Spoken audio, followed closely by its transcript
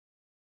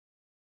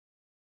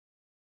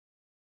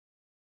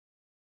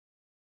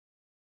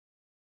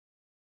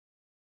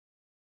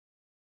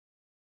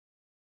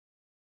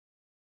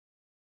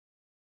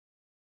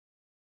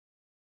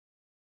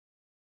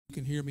You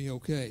can hear me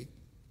okay.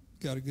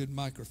 Got a good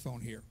microphone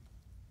here.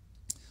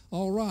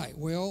 All right.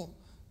 Well,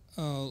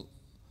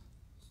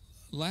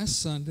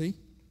 last Sunday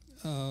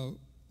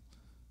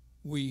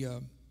we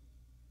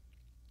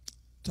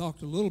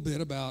talked a little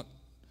bit about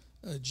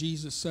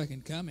Jesus'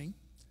 second coming.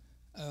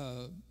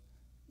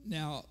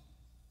 Now,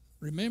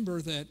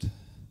 remember that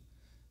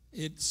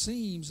it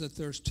seems that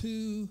there's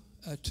two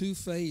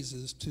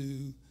phases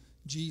to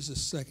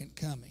Jesus' second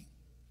coming,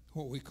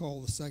 what we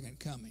call the second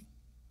coming.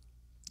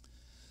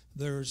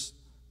 There's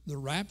the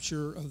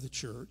rapture of the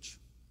church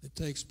that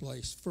takes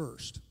place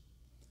first.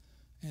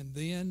 And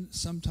then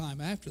sometime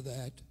after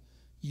that,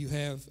 you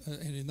have,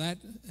 and in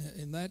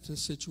that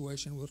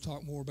situation, we'll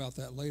talk more about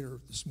that later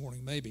this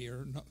morning maybe,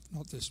 or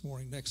not this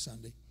morning, next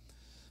Sunday.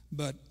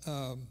 But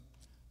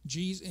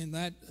in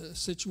that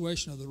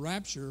situation of the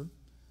rapture,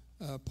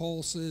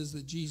 Paul says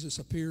that Jesus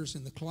appears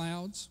in the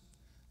clouds,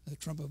 the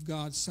trump of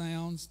God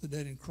sounds, the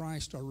dead in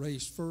Christ are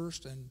raised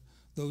first, and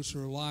those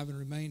who are alive and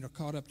remain are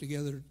caught up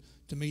together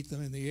to meet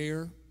them in the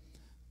air.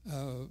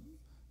 And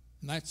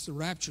that's the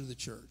rapture of the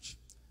church.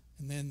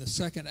 And then the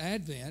second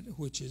advent,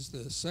 which is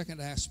the second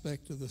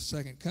aspect of the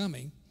second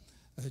coming,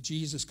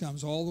 Jesus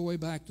comes all the way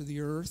back to the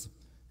earth.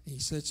 He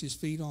sets his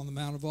feet on the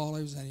Mount of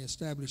Olives, and he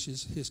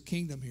establishes his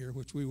kingdom here,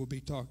 which we will be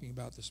talking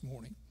about this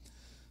morning.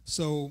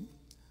 So,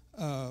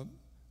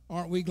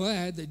 aren't we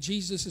glad that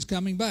Jesus is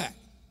coming back?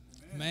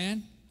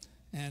 Amen.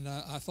 And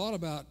I thought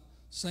about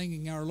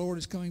singing Our Lord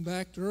is Coming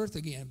Back to Earth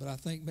Again, but I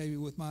think maybe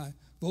with my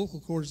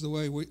vocal cords the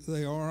way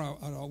they are,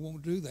 I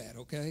won't do that,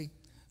 okay?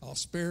 I'll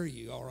spare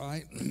you, all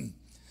right?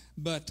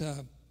 But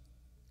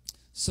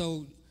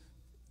so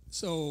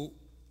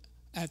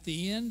at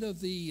the end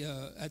of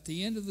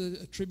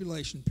the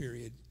tribulation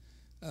period,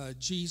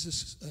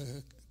 Jesus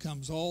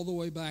comes all the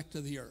way back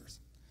to the earth,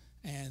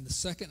 and the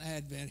second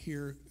advent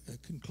here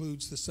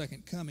concludes the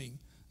second coming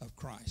of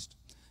Christ.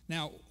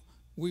 Now,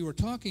 we were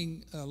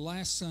talking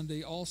last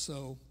Sunday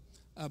also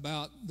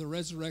about the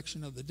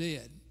resurrection of the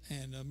dead,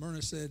 and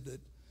Myrna said that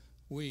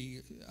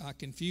I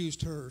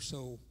confused her,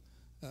 so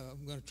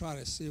I'm going to try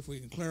to see if we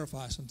can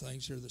clarify some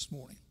things here this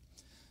morning.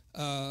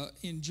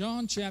 In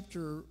John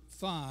chapter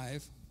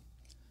 5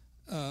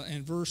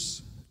 and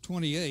verse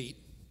 28,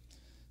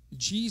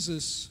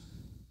 Jesus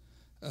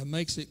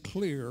makes it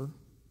clear,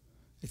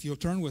 if you'll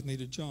turn with me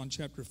to John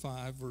chapter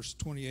 5, verse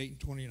 28 and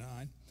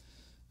 29,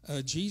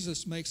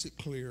 Jesus makes it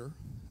clear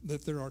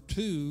that there are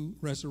two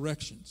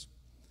resurrections.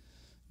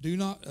 Do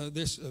not,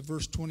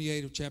 verse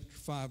 28 of chapter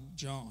 5 of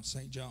John,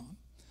 St. John,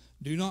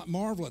 do not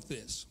marvel at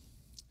this,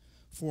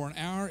 for an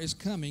hour is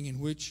coming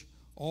in which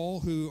all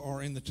who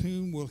are in the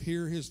tomb will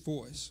hear his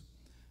voice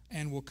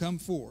and will come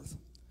forth.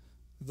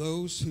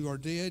 Those who are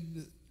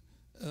dead,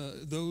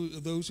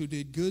 those who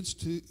did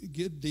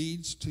good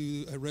deeds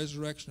to a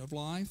resurrection of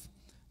life,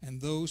 and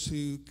those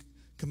who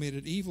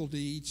committed evil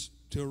deeds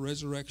to a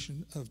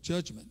resurrection of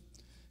judgment.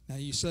 Now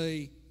you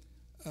say,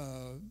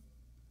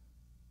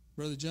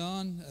 Brother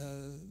John,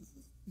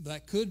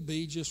 that could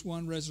be just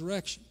one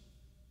resurrection.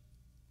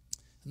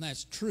 And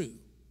that's true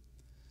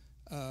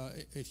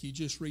if you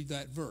just read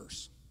that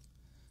verse.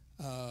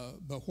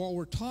 But what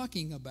we're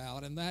talking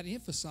about, and that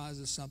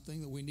emphasizes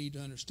something that we need to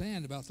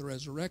understand about the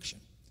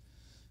resurrection.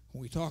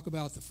 When we talk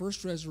about the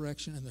first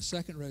resurrection and the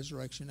second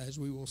resurrection, as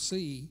we will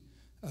see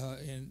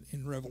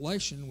in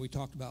Revelation, we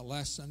talked about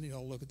last Sunday,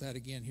 I'll look at that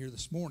again here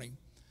this morning.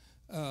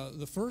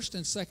 The first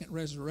and second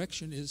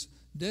resurrection is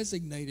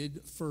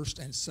designated first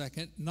and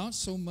second, not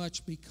so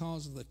much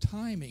because of the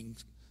timing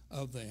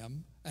of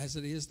them as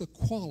it is the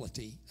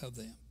quality of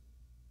them.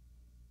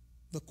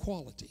 The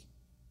quality.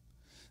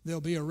 There'll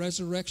be a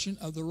resurrection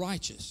of the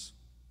righteous,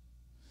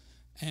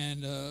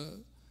 and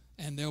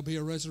there'll be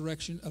a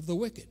resurrection of the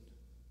wicked.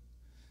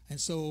 And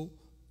so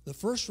the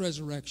first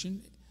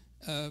resurrection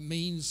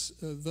means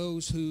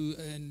those who,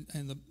 and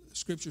the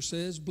Scripture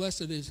says,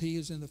 blessed is he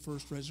who is in the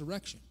first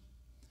resurrection.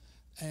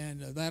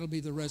 And that'll be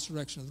the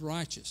resurrection of the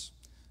righteous.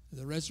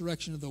 The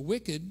resurrection of the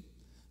wicked,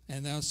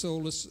 and now so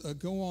let's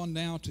go on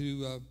now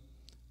to,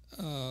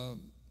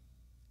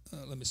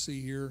 let me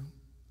see here.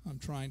 I'm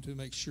trying to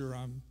make sure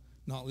I'm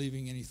not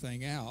leaving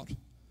anything out.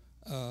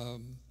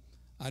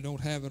 I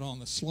don't have it on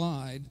the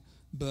slide,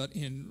 but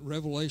in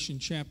Revelation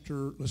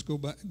chapter, let's go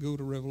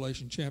to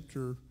Revelation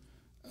chapter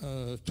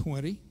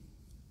 20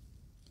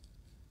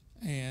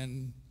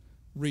 and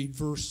read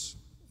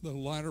the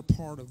latter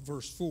part of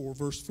verse 4.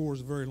 Verse 4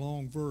 is a very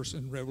long verse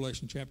in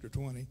Revelation chapter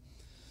 20.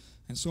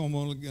 And so I'm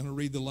only going to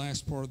read the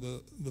last part of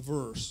the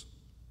verse.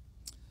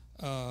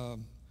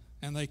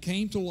 And they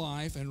came to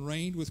life and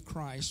reigned with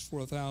Christ for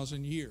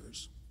 1,000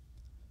 years.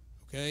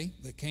 Okay?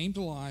 They came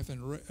to life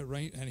and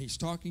reigned, and he's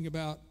talking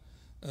about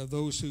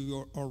those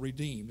who are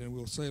redeemed. And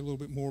we'll say a little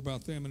bit more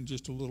about them in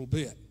just a little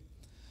bit.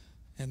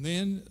 And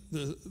then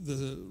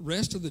the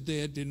rest of the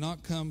dead did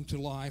not come to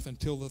life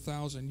until the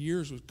 1,000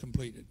 years was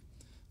completed.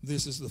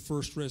 This is the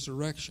first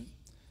resurrection.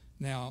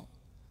 Now,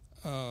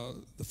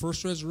 the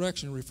first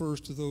resurrection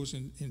refers to those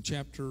in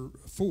chapter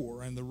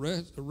 4, and the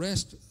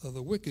rest of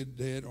the wicked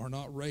dead are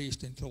not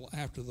raised until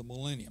after the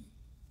millennium.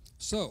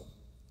 So,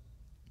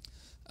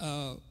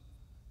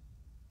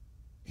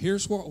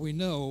 here's what we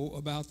know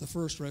about the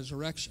first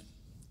resurrection.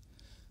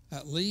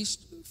 At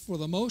least for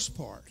the most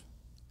part,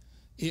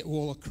 it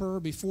will occur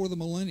before the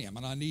millennium,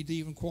 and I need to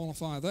even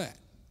qualify that.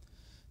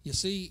 You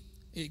see,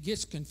 it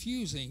gets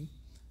confusing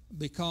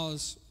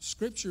because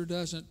Scripture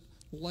doesn't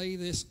lay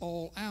this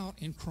all out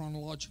in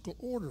chronological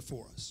order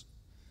for us.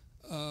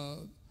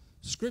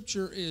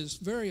 Scripture is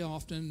very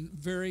often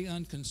very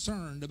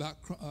unconcerned about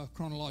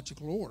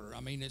chronological order.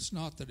 I mean, it's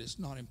not that it's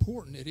not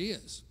important, it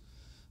is.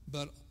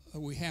 But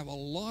we have a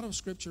lot of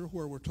Scripture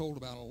where we're told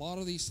about a lot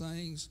of these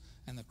things,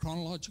 and the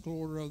chronological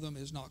order of them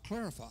is not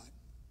clarified.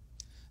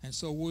 And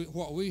so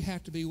what we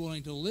have to be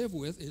willing to live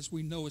with is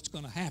we know it's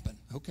going to happen,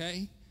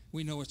 okay?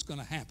 We know it's going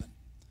to happen.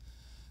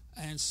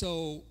 And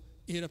so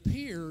it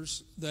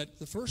appears that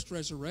the first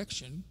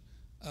resurrection,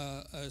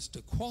 as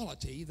to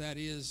quality, that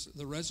is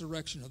the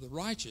resurrection of the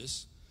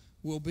righteous,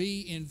 will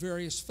be in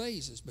various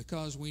phases,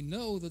 because we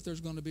know that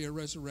there's going to be a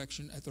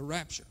resurrection at the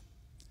rapture.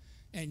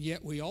 And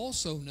yet we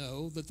also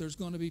know that there's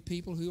going to be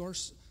people who are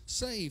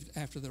saved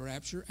after the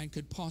rapture and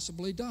could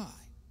possibly die.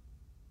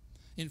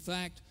 In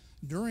fact,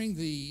 during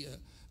the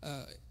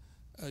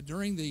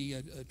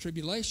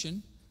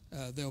tribulation,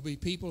 there'll be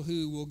people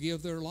who will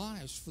give their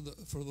lives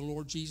for the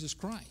Lord Jesus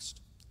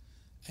Christ.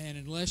 And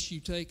unless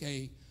you take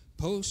a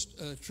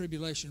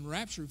post-tribulation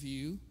rapture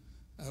view,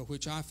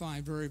 which I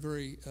find very,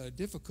 very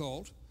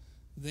difficult,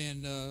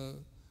 then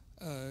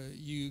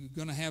you're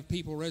going to have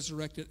people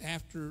resurrected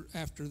after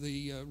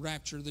the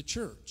rapture of the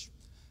church.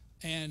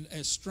 And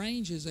as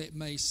strange as it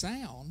may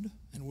sound,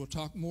 and we'll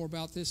talk more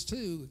about this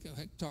too,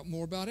 we'll talk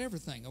more about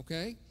everything,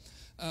 okay?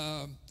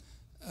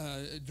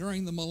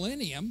 During the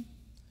millennium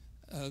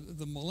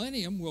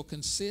will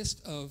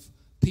consist of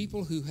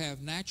people who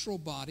have natural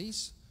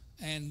bodies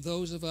and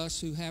those of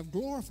us who have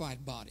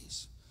glorified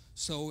bodies.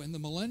 So in the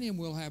millennium,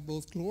 we'll have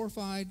both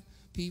glorified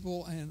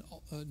people and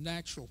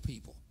natural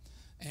people.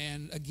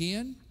 And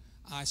again,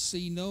 I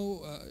see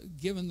no,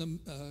 given the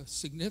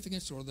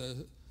significance or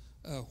the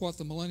what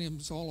the millennium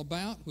is all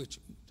about, which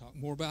we'll talk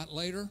more about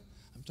later.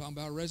 I'm talking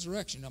about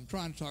resurrection. I'm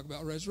trying to talk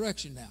about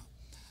resurrection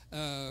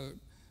now.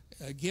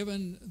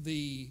 Given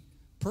the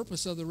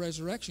purpose of the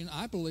resurrection,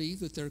 I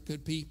believe that there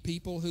could be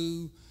people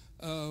who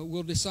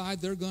will decide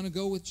they're going to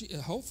go with,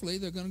 hopefully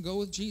they're going to go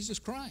with Jesus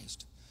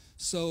Christ.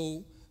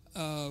 So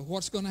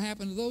what's going to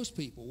happen to those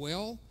people?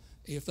 Well,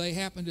 if they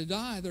happen to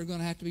die, they're going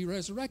to have to be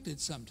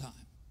resurrected sometime.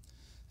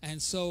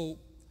 And so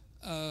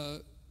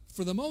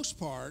for the most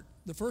part,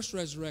 the first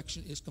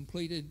resurrection is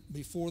completed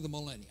before the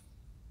millennium.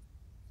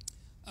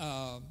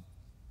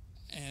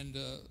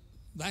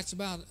 That's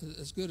about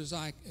as good as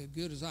I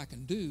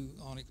can do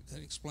on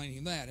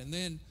explaining that. And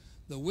then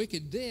the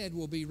wicked dead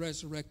will be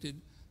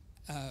resurrected,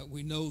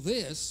 we know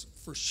this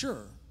for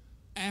sure,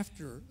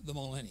 after the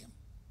millennium.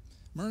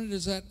 Myrna,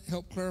 does that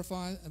help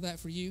clarify that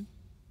for you?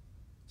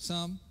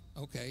 Some?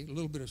 Okay, a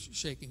little bit of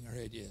shaking her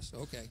head, yes.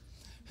 Okay.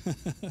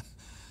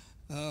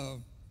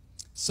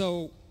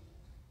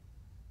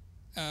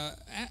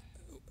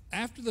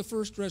 After the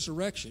first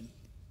resurrection,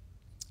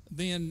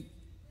 then,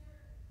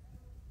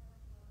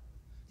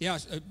 yeah,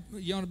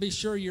 you want to be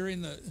sure you're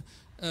in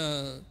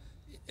the,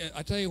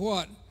 I tell you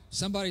what,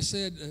 somebody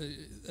said,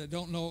 they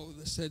don't know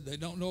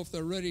if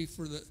they're ready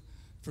for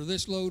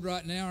this load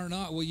right now or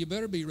not. Well, you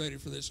better be ready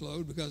for this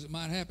load, because it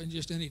might happen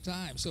just any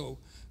time. So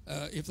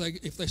if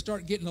they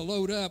start getting the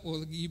load up,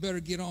 well, you better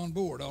get on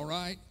board, all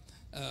right?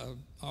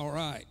 All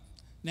right.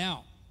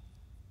 Now,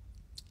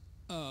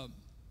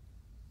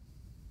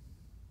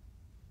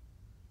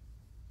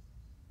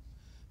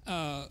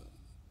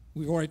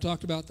 we've already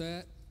talked about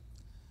that.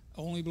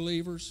 Only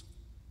believers.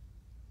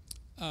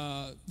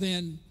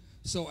 Then,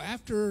 so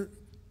after,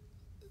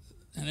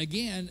 and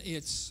again,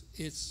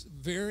 it's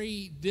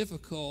very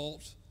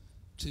difficult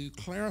to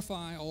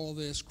clarify all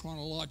this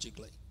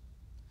chronologically.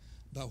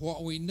 But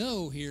what we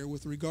know here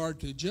with regard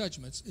to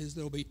judgments is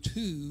there'll be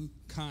two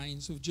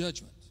kinds of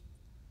judgments.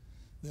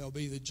 There'll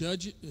be the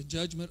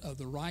judgment of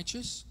the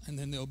righteous, and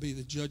then there'll be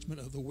the judgment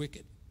of the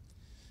wicked.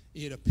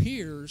 It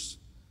appears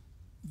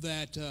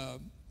that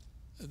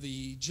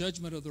the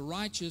judgment of the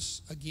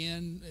righteous,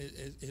 again,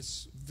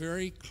 is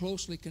very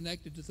closely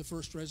connected to the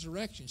first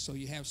resurrection. So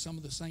you have some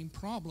of the same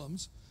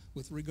problems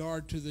with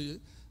regard to the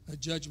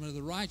judgment of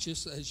the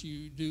righteous as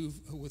you do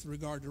with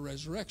regard to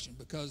resurrection,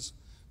 because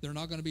they're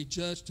not going to be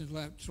judged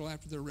until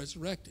after they're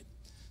resurrected.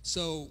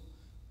 So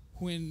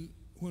when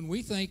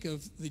we think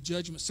of the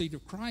judgment seat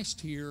of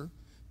Christ here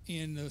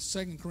in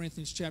 2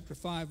 Corinthians chapter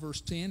 5,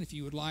 verse 10, if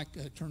you would like,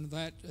 turn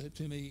that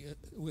to me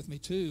with me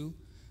too.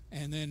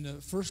 And then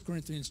 1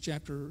 Corinthians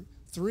chapter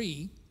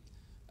 3,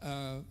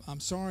 I'm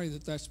sorry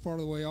that that's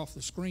part of the way off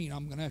the screen.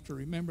 I'm going to have to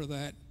remember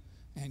that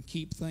and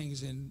keep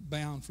things in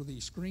bound for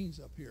these screens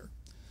up here.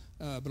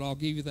 But I'll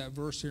give you that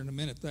verse here in a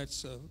minute.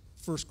 That's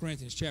 1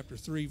 Corinthians chapter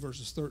 3,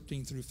 verses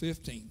 13 through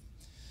 15.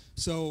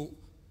 So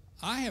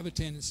I have a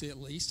tendency, at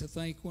least, to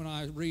think when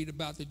I read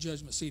about the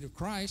judgment seat of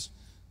Christ,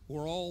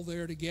 we're all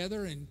there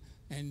together,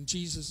 and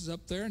Jesus is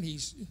up there and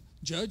he's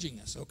judging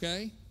us,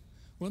 okay?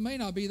 Well, it may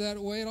not be that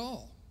way at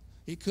all.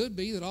 It could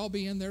be that I'll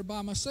be in there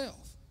by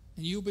myself,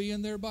 and you'll be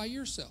in there by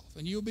yourself,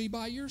 and you'll be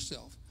by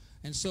yourself.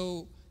 And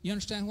so, you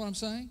understand what I'm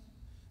saying?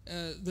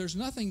 There's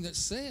nothing that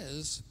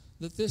says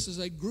that this is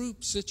a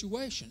group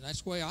situation.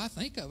 That's the way I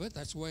think of it.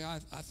 That's the way I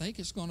think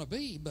it's going to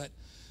be. But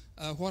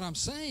what I'm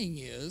saying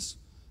is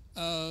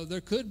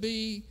there could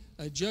be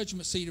a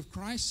judgment seat of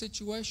Christ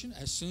situation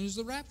as soon as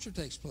the rapture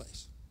takes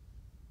place.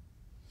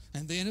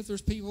 And then if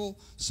there's people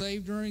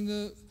saved during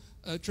the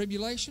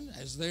tribulation,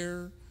 as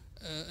they're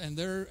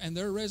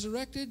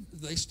resurrected,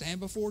 they stand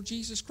before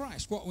Jesus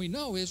Christ. What we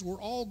know is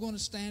we're all going to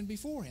stand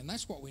before Him.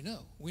 That's what we know.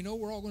 We know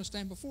we're all going to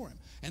stand before Him.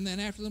 And then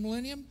after the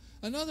millennium,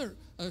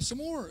 some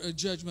more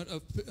judgment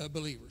of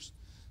believers.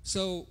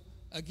 So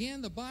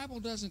again, the Bible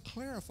doesn't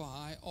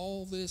clarify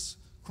all this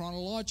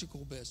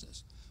chronological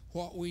business.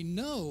 What we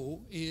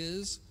know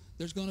is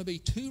there's going to be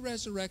 2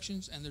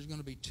 resurrections and there's going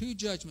to be 2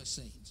 judgment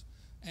scenes.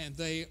 And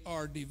they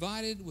are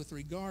divided with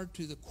regard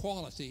to the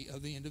quality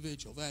of the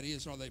individual. That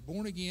is, are they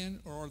born again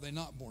or are they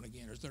not born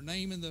again? Is their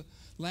name in the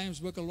Lamb's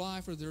Book of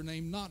Life or is their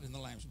name not in the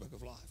Lamb's Book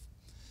of Life?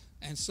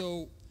 And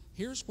so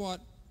here's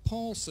what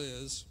Paul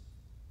says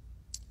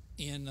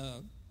in,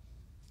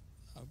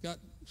 I've got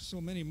so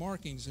many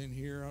markings in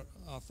here,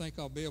 I think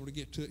I'll be able to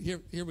get to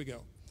it. Here we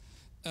go.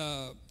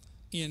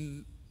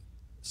 In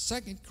 2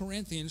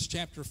 Corinthians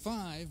chapter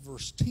 5,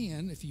 verse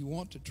 10, if you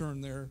want to turn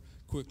there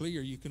quickly,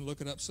 or you can look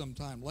it up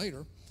sometime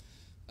later,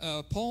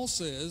 Paul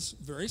says,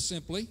 very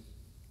simply,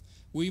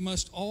 we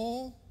must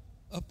all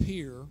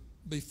appear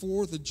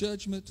before the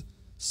judgment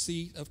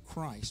seat of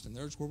Christ. And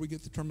there's where we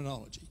get the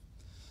terminology.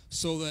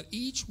 So that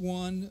each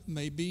one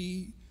may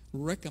be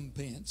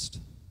recompensed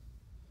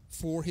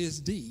for his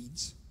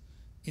deeds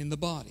in the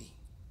body,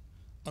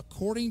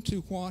 according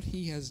to what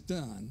he has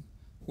done,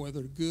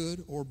 whether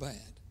good or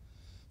bad.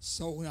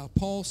 So now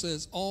Paul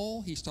says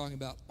all, he's talking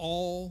about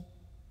all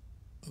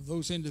of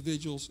those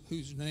individuals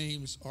whose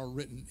names are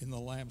written in the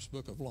Lamb's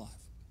Book of Life.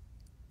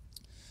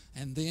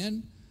 And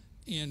then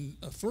in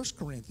 1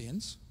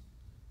 Corinthians,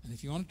 and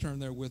if you want to turn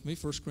there with me,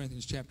 1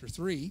 Corinthians chapter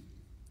 3,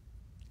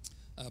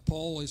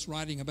 Paul is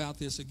writing about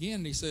this again,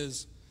 and he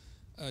says,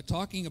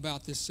 talking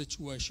about this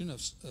situation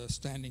of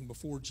standing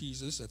before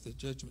Jesus at the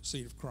judgment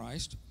seat of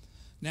Christ.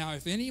 Now,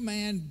 if any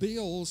man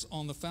builds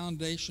on the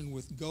foundation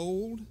with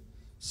gold,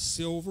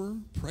 silver,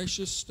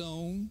 precious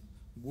stone,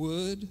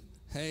 wood,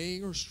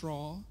 hay, or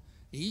straw,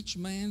 each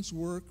man's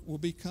work will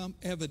become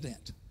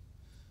evident.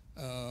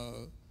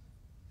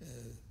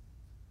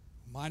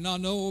 Might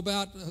not know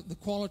about the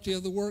quality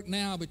of the work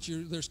now, but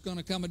there's going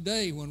to come a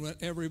day when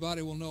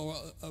everybody will know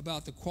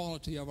about the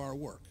quality of our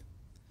work.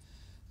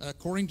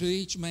 According to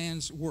each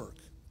man's work.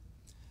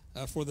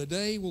 For the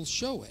day will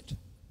show it,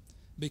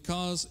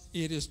 because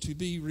it is to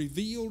be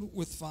revealed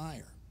with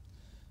fire.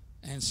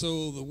 And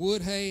so the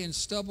wood, hay, and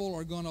stubble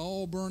are going to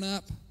all burn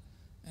up,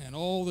 and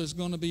all that's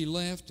going to be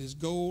left is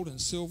gold and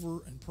silver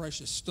and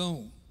precious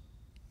stone.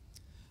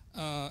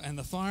 And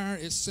the fire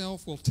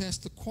itself will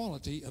test the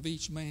quality of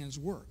each man's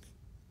work.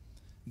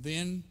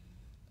 Then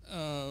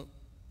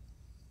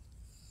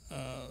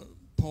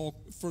Paul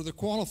further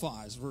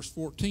qualifies, verse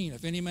 14,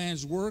 if any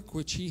man's work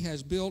which he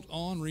has built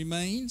on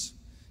remains,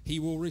 he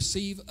will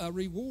receive a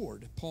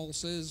reward. Paul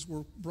says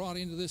we're brought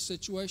into this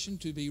situation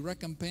to be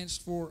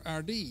recompensed for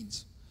our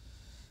deeds.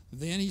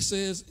 Then he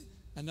says,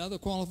 another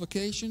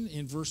qualification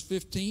in verse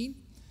 15,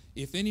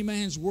 if any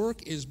man's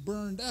work is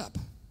burned up.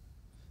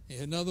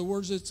 In other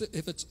words,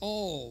 if it's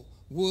all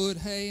wood,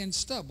 hay, and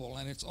stubble,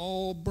 and it's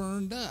all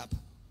burned up,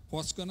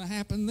 what's going to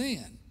happen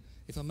then?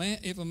 If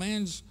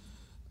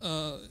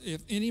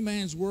any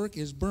man's work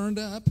is burned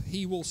up,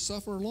 he will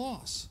suffer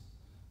loss,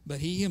 but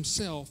he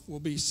himself will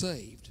be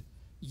saved,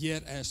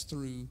 yet as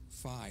through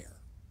fire.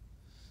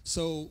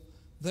 So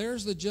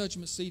there's the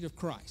judgment seat of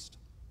Christ,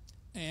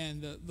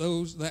 and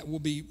those that will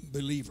be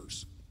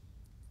believers.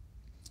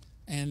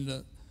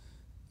 And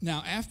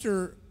now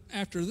after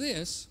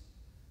this,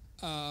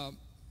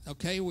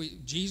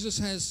 Jesus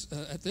has,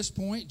 at this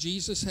point,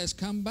 Jesus has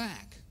come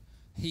back.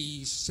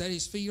 He set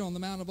his feet on the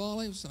Mount of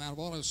Olives. The Mount of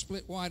Olives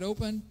split wide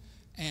open.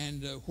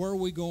 And where are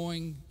we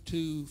going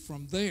to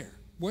from there?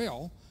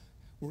 Well,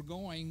 we're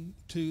going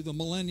to the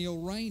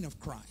millennial reign of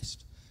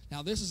Christ.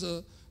 Now, this is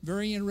a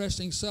very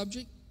interesting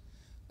subject,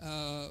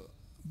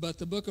 but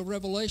the book of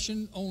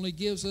Revelation only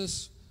gives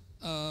us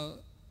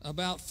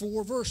about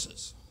 4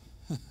 verses.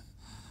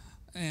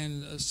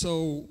 And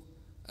so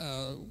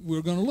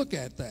we're going to look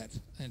at that.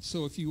 And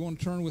so if you want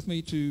to turn with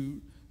me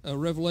to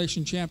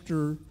Revelation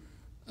chapter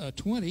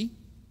 20,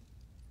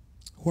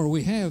 where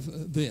we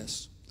have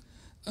this.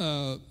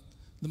 The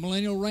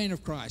millennial reign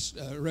of Christ,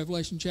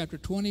 Revelation chapter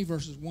 20,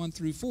 verses 1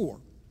 through 4.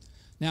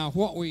 Now,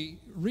 what we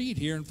read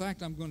here, in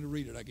fact, I'm going to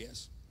read it, I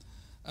guess.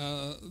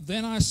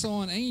 Then I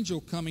saw an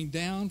angel coming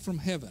down from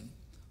heaven,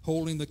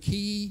 holding the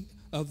key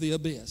of the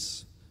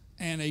abyss,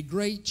 and a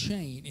great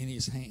chain in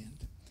his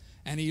hand.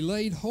 And he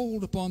laid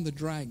hold upon the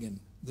dragon,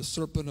 the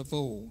serpent of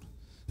old,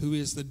 who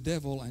is the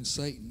devil and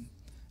Satan,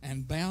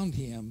 and bound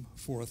him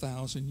for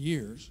 1,000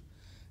 years,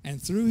 and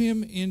threw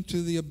him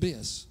into the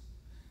abyss,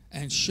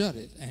 and shut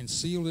it and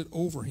sealed it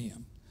over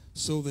him,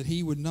 so that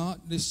he would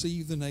not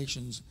deceive the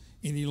nations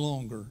any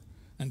longer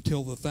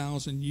until the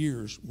 1,000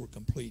 years were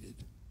completed.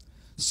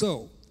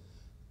 So,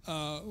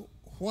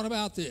 what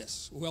about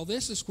this? Well,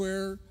 this is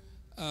where,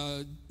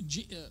 let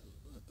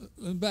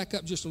me back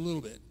up just a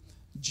little bit.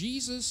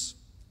 Jesus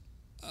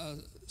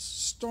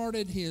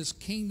started his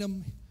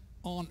kingdom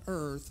on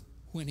earth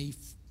when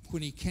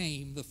he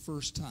came the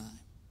first time.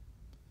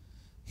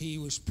 He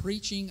was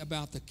preaching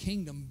about the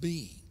kingdom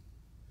being.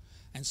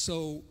 And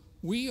so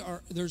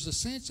there's a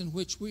sense in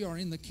which we are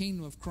in the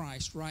kingdom of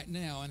Christ right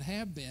now and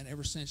have been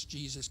ever since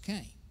Jesus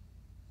came.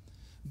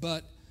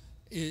 But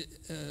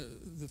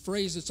the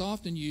phrase that's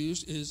often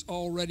used is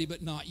already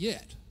but not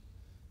yet.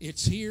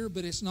 It's here,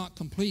 but it's not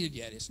completed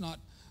yet. It's not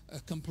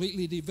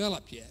completely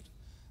developed yet.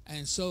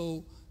 And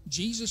so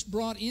Jesus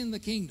brought in the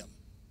kingdom.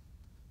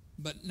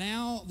 But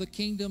now the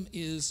kingdom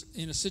is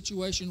in a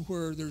situation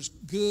where there's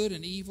good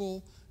and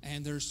evil,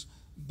 and there's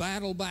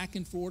battle back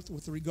and forth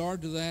with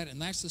regard to that,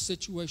 and that's the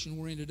situation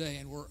we're in today,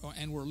 and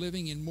we're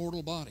living in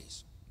mortal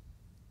bodies.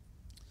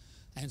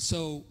 And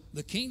so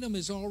the kingdom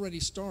is already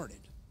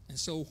started. And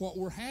so what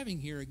we're having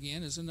here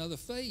again is another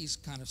phase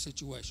kind of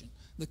situation.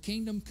 The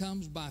kingdom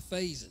comes by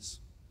phases.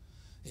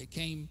 It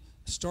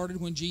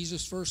started when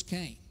Jesus first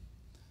came.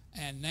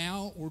 And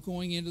now we're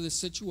going into this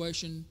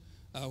situation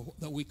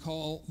that we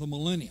call the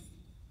millennium.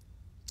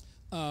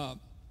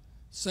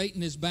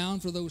 Satan is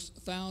bound for those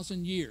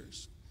 1,000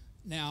 years.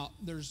 Now,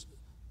 there's,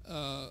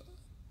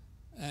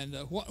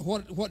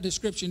 what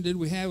description did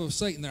we have of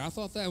Satan there? I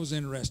thought that was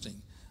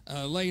interesting.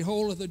 Laid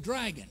hold of the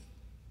dragon,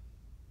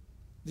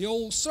 the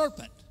old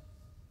serpent,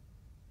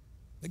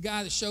 the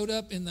guy that showed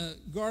up in the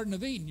Garden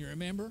of Eden, you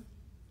remember?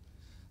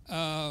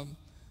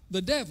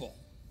 The devil,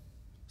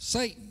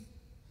 Satan.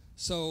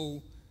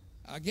 So,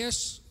 I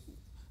guess,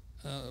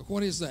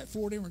 what is that,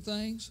 4 different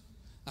things?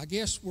 I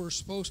guess we're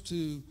supposed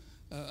to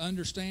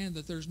understand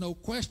that there's no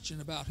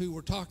question about who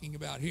we're talking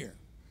about here.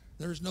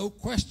 There's no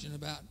question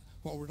about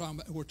what we're talking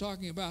about. We're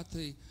talking about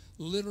the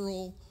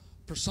literal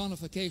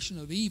personification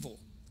of evil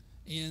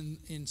in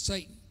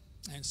Satan.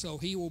 And so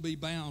he will be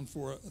bound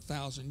for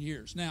 1,000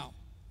 years. Now,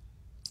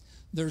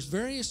 there's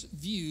various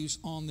views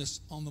on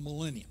the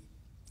millennium.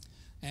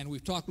 And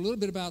we've talked a little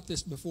bit about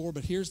this before,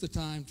 but here's the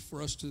time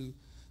for us to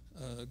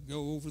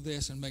go over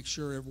this and make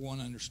sure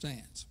everyone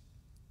understands.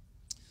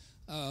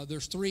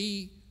 There's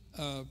 3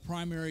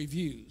 primary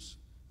views: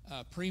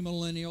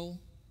 premillennial,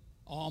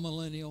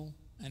 amillennial,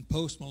 and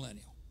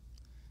postmillennial.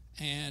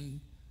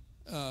 And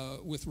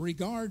with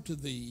regard to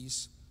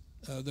these,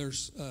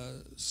 there's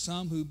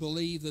some who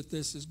believe that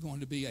this is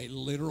going to be a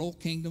literal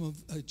kingdom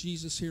of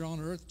Jesus here on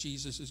earth.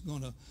 Jesus is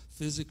going to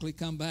physically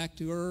come back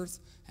to earth,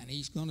 and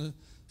he's going to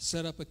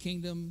set up a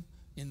kingdom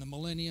in the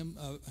millennium,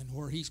 and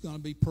where he's going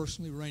to be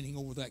personally reigning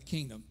over that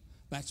kingdom.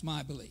 That's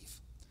my belief.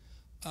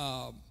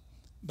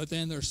 But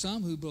then there's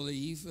some who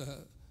believe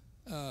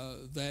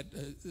that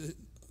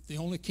the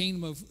only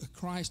kingdom of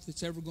Christ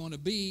that's ever going to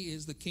be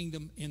is the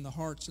kingdom in the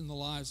hearts and the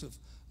lives of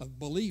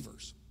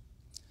believers.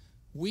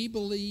 We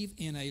believe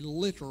in a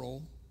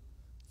literal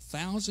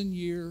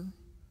 1,000-year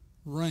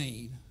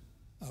reign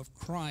of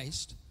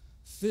Christ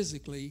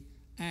physically,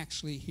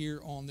 actually here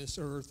on this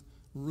earth,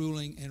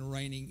 ruling and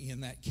reigning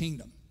in that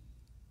kingdom.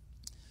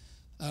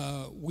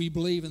 I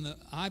believe in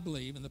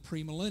the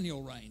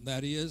premillennial reign.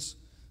 That is,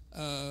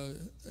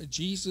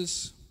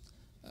 Jesus,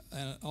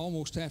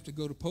 almost have to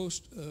go to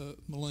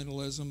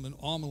post-millennialism and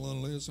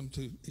amillennialism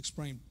to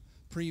explain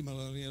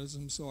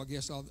premillennialism, so I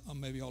guess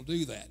maybe I'll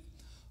do that.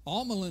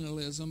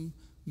 Amillennialism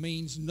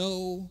means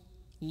no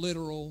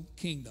literal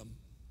kingdom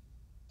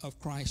of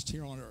Christ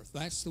here on earth.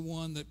 That's the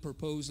one that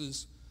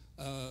proposes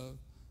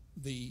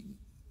the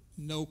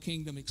no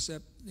kingdom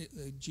except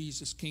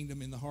Jesus'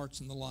 kingdom in the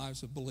hearts and the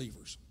lives of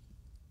believers.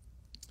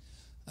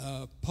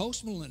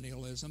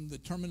 Postmillennialism, the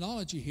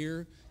terminology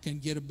here can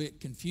get a bit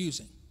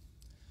confusing.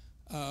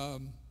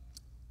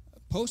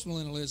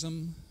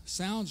 Postmillennialism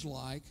sounds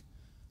like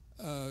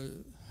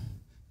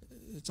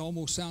it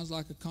almost sounds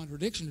like a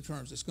contradiction in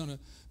terms. It's going to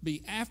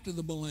be after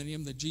the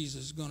millennium that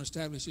Jesus is going to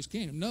establish his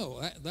kingdom.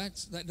 No, that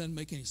doesn't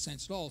make any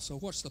sense at all. So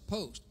what's the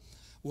post?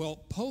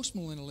 Well,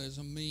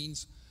 postmillennialism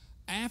means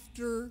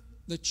after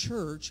the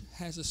church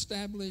has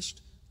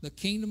established the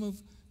kingdom of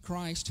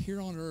Christ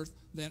here on earth,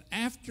 then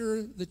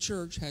after the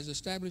church has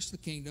established the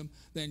kingdom,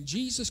 then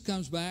Jesus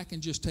comes back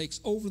and just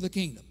takes over the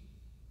kingdom.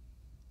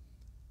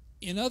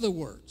 In other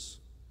words,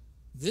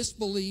 this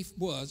belief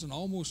was, and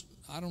almost,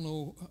 I don't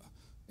know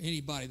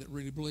anybody that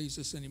really believes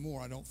this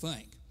anymore, I don't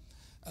think.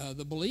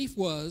 The belief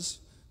was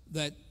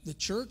that the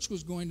church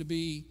was going to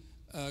be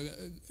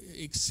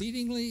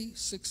exceedingly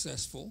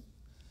successful.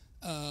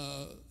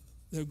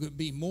 There would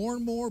be more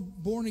and more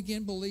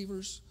born-again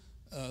believers.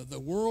 The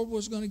world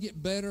was going to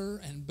get better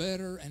and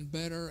better and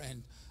better.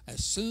 And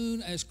as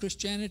soon as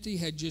Christianity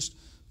had just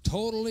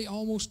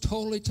almost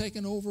totally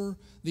taken over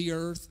the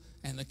earth,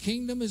 and the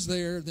kingdom is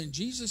there, then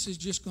Jesus is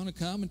just going to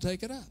come and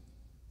take it up.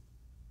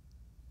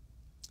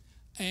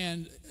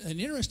 And an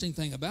interesting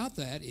thing about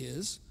that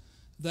is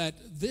that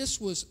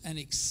this was an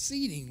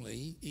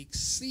exceedingly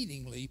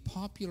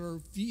popular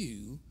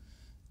view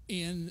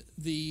in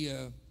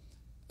the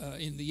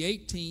in the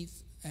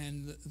 18th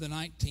and the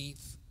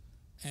 19th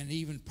and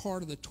even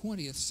part of the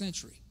 20th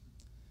century.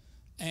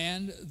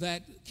 And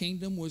that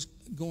kingdom was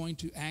going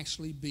to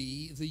actually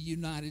be the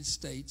United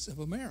States of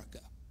America.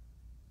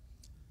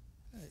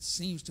 It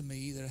seems to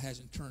me that it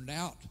hasn't turned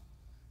out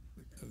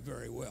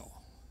very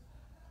well.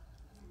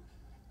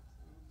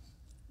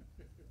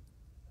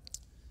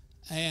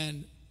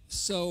 And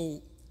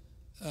so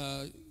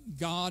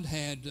God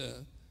had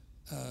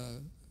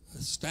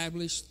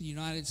established the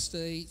United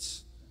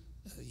States,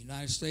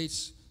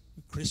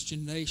 a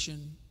Christian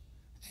nation,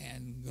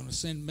 and going to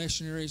send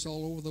missionaries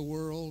all over the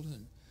world,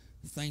 and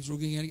things were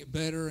going to get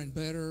better and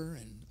better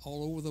and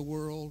all over the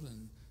world,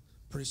 and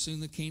pretty soon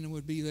the kingdom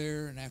would be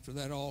there, and after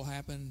that all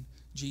happened,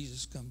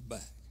 Jesus comes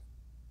back.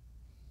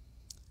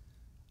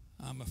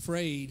 I'm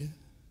afraid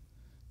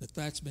that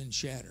that's been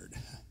shattered.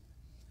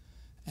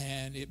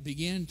 And it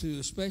began to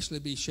especially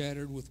be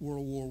shattered with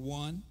World War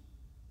I,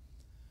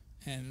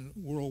 and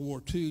World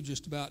War II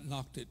just about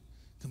knocked it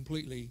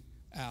completely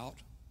out.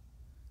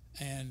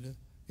 And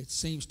it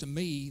seems to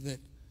me that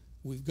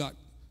we've got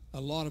a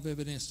lot of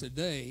evidence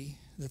today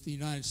that the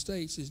United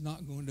States is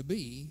not going to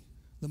be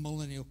the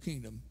millennial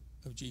kingdom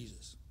of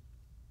Jesus.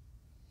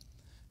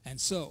 And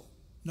so,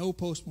 no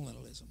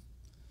postmillennialism,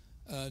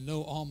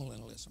 no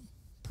amillennialism,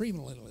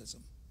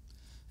 premillennialism.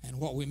 And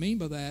what we mean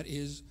by that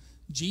is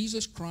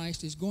Jesus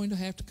Christ is going to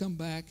have to come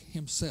back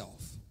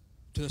himself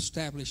to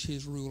establish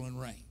his rule and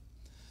reign.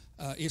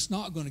 It's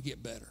not going to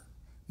get better.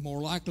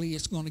 More likely,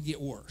 it's going to get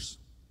worse.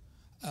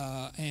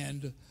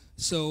 And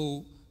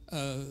so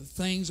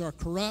things are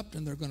corrupt,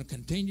 and they're going to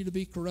continue to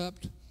be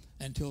corrupt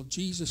until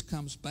Jesus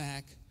comes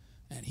back,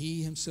 and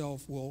he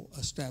himself will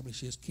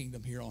establish his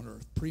kingdom here on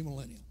earth,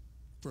 premillennial,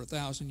 for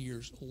 1,000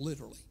 years,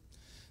 literally.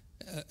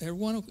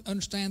 Everyone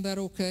understand that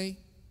okay?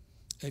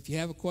 If you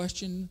have a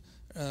question,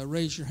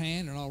 raise your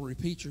hand, and I'll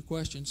repeat your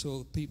question so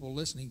the people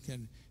listening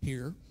can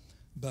hear.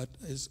 But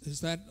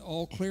is that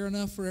all clear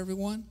enough for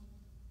everyone?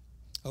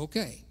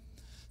 Okay.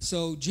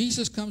 So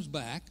Jesus comes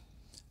back,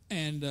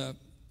 and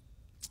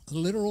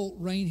literal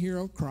reign here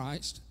of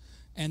Christ.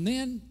 And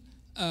then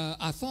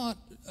I thought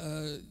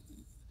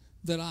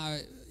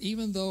that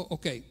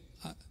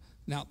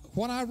now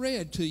what I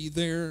read to you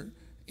there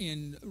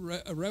in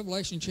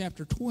Revelation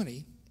chapter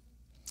 20,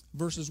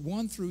 verses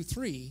 1 through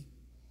 3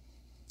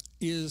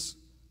 is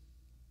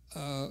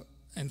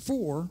and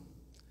 4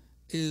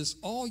 is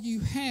all you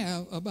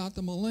have about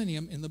the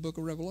millennium in the book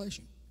of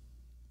Revelation.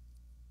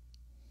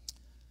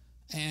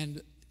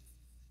 And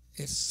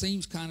it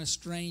seems kind of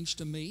strange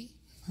to me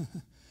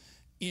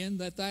in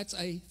that that's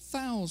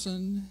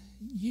 1,000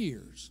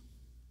 years.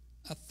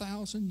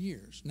 1,000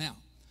 years. Now,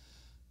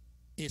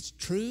 it's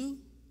true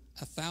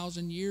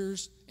 1,000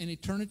 years in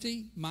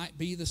eternity might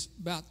be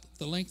about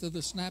the length of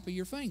the snap of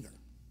your finger.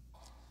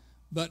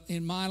 But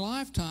in my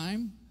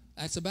lifetime,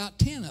 that's about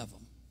 10 of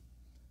them,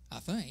 I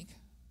think,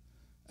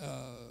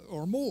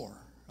 or more,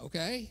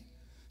 okay?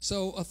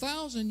 So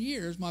 1,000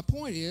 years, my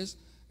point is,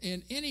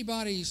 in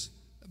anybody's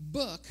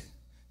book,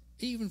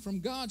 even from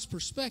God's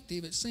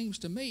perspective, it seems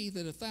to me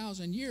that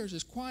 1,000 years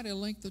is quite a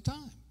length of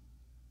time.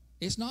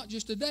 It's not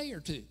just a day or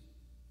two.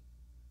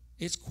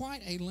 It's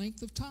quite a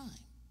length of time.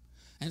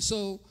 And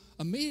so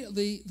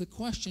immediately the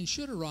question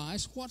should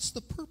arise, what's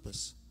the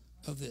purpose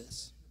of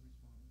this?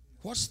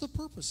 What's the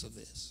purpose of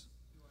this?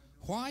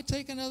 Why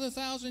take another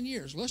 1,000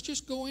 years? Let's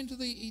just go into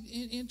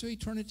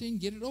eternity and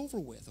get it over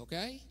with,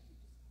 okay?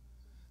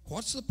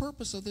 What's the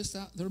purpose of this?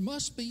 There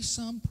must be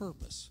some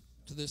purpose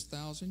to this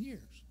 1,000 years.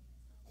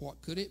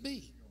 What could it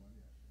be?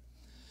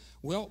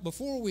 Well,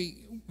 before we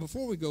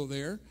go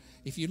there,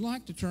 if you'd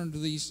like to turn to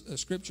these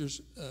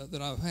scriptures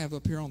that I have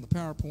up here on the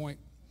PowerPoint,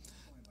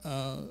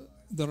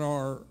 that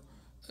are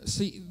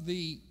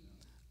the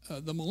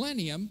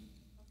millennium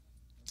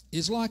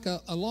is like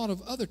a lot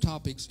of other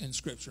topics in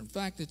Scripture. In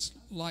fact, it's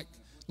like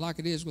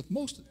it is with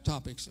most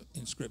topics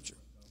in Scripture.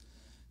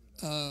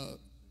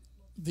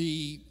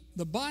 The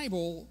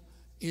Bible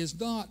is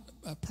not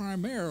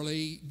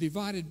primarily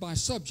divided by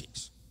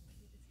subjects.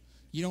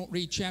 You don't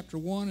read chapter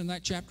 1, and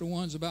that chapter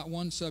 1 is about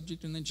one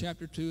subject, and then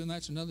chapter 2, and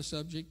that's another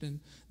subject, and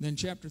then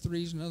chapter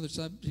 3 is another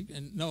subject.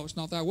 And no, it's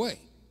not that way.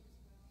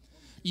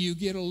 You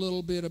get a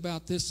little bit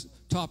about this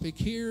topic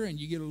here, and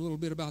you get a little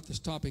bit about this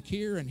topic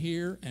here, and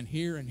here, and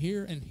here, and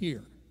here, and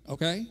here.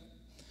 Okay?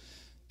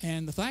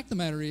 And the fact of the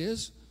matter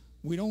is,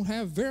 we don't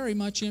have very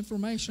much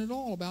information at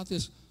all about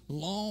this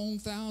long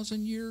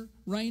 1,000-year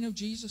reign of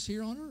Jesus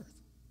here on earth.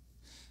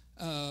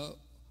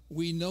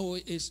 We know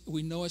it's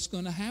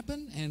going to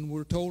happen, and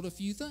we're told a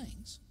few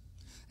things.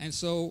 And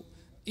so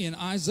in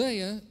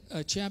Isaiah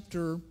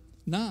chapter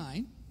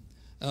 9,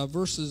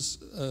 verses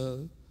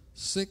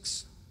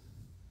 6,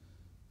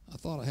 I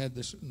thought I had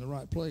this in the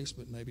right place,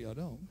 but maybe I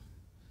don't.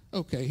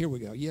 Okay, here we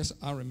go. Yes,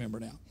 I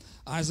remember now.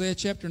 Isaiah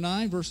chapter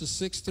 9, verses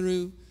 6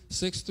 through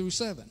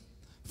 7.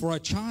 For a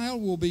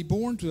child will be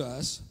born to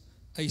us,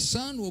 a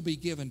son will be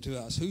given to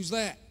us. Who's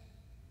that?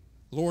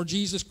 Lord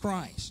Jesus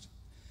Christ.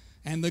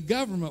 And the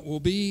government will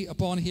be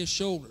upon his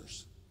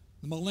shoulders,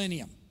 the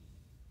millennium.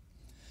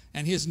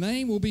 And his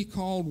name will be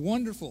called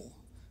Wonderful,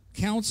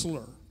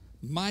 Counselor,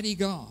 Mighty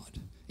God,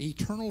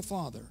 Eternal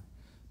Father,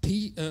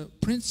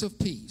 Prince of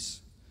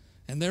Peace.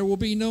 And there will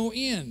be no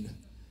end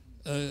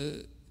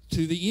to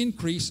the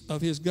increase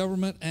of his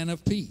government and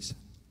of peace.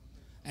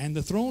 And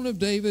the throne of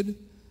David,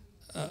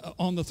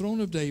 on the throne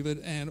of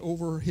David and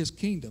over his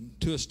kingdom,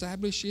 to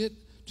establish it,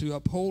 to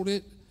uphold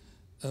it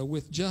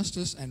with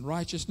justice and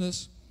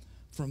righteousness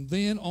from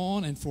then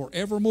on and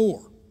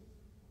forevermore.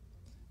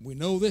 We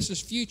know this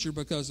is future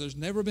because there's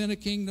never been a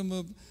kingdom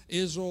of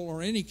Israel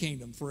or any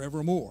kingdom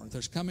forevermore.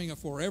 There's coming a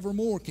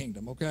forevermore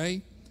kingdom,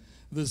 okay?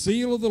 The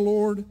zeal of the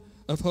Lord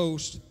of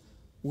hosts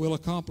will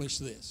accomplish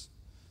this.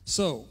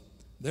 So,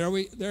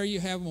 there you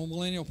have a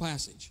millennial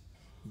passage.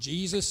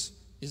 Jesus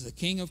is the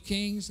King of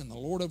kings and the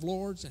Lord of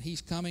lords, and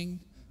he's coming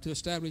to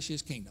establish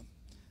his kingdom.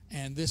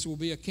 And this will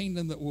be a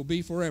kingdom that will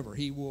be forever.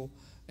 He will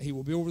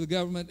be over the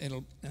government,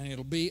 and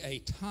it'll be a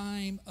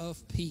time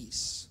of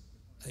peace.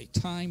 A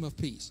time of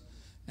peace.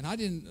 And I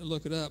didn't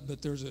look it up,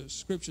 but there's a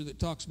scripture that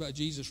talks about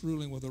Jesus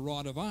ruling with a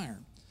rod of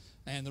iron.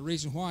 And the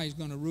reason why he's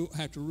going to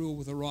have to rule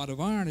with a rod of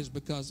iron is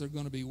because there are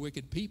going to be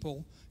wicked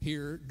people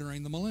here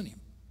during the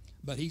millennium.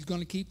 But he's going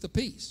to keep the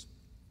peace.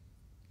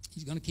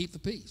 He's going to keep the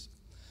peace.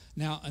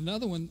 Now,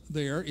 another one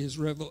there is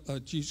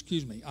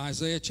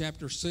Isaiah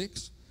chapter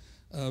 6,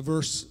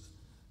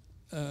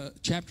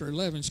 chapter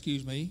 11,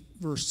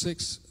 verse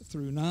 6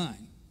 through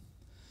 9.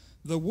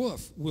 The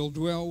wolf will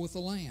dwell with the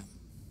lamb,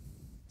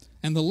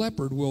 and the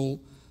leopard will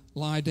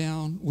lie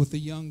down with the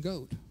young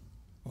goat.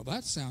 Well,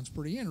 that sounds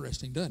pretty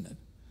interesting, doesn't it?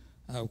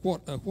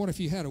 What if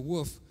you had a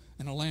wolf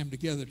and a lamb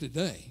together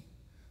today?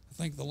 I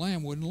think the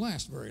lamb wouldn't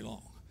last very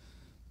long.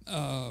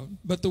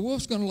 But the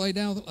wolf's going to lay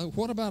down.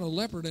 What about a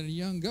leopard and a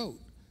young goat?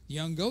 The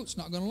young goat's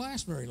not going to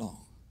last very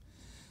long.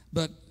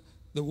 But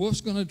the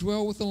wolf's going to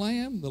dwell with the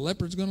lamb. The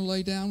leopard's going to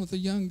lay down with the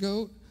young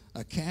goat.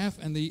 A calf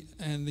and the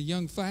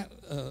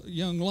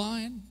young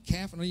lion.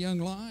 Calf and a young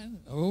lion.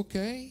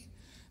 Okay.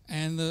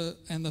 And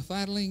the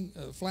flatling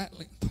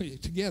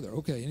together.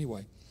 Okay.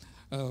 Anyway,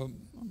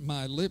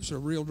 my lips are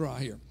real dry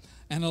here.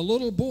 And a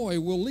little boy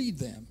will lead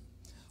them.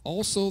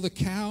 Also, the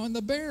cow and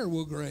the bear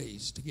will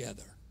graze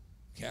together.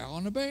 Cow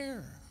and a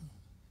bear.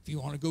 If you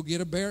want to go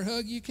get a bear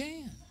hug, you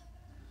can.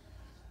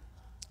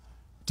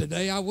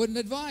 Today, I wouldn't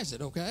advise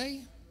it,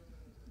 okay?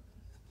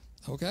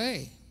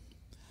 Okay.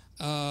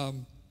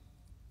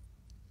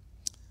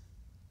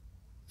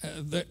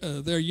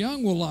 Their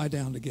young will lie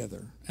down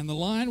together, and the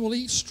lion will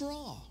eat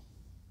straw,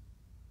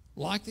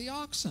 like the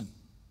oxen.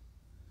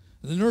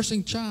 The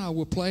nursing child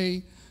will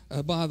play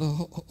by the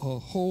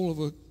hole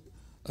of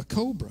a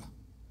cobra,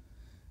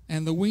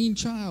 and the weaned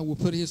child will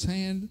put his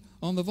hand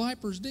on the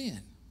viper's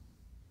den.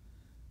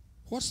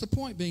 What's the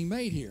point being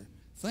made here?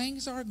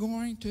 Things are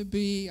going to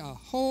be a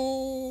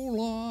whole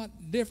lot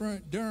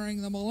different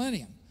during the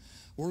millennium.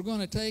 We're going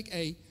to take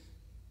a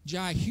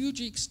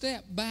gigantic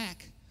step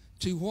back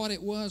to what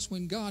it was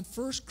when God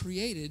first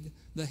created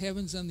the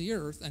heavens and the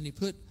earth, and he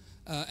put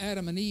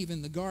Adam and Eve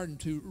in the garden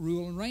to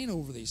rule and reign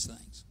over these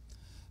things.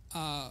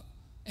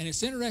 And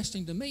it's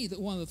interesting to me that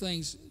one of the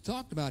things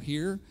talked about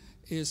here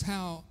is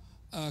how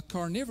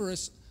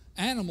carnivorous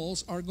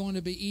animals are going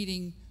to be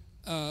eating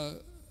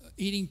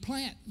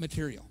plant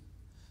material.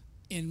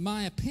 In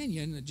my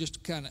opinion, just to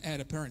kind of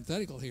add a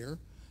parenthetical here,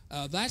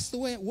 that's the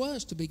way it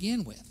was to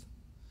begin with.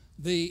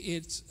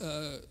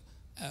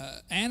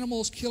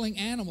 Animals killing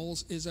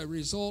animals is a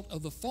result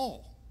of the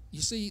fall.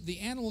 You see, the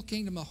animal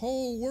kingdom, the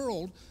whole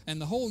world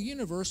and the whole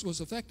universe was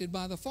affected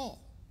by the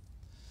fall.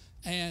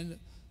 And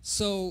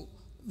so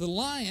the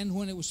lion,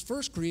 when it was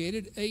first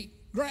created, ate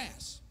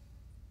grass.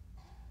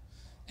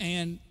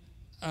 And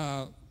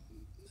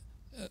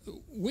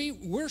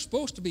we're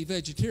supposed to be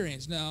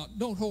vegetarians. Now,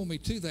 don't hold me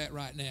to that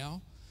right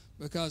now,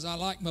 because I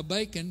like my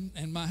bacon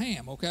and my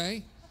ham,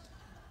 okay?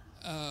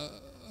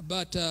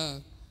 But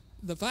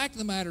the fact of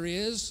the matter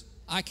is,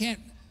 I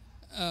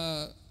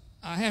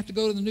have to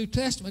go to the New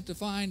Testament to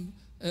find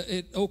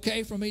it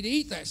okay for me to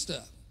eat that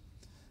stuff.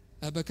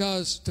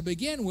 Because to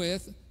begin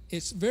with,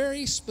 it's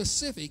very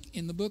specific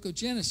in the book of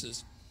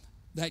Genesis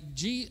that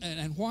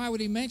and why would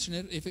he mention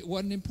it if it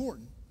wasn't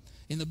important?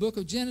 In the book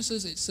of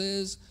Genesis, it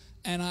says,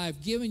 and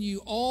I've given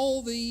you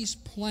all these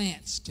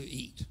plants to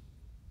eat.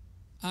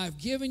 I've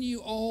given you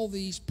all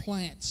these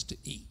plants to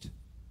eat.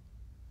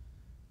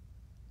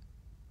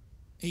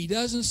 He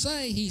doesn't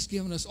say he's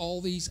given us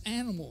all these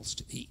animals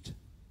to eat.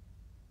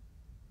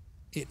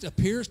 It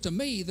appears to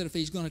me that if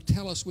he's going to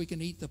tell us we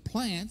can eat the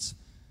plants,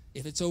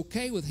 if it's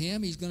okay with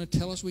him, he's going to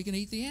tell us we can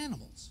eat the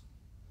animals.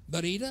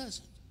 But he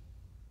doesn't.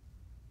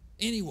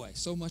 Anyway,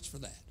 so much for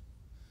that.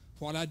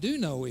 What I do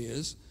know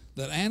is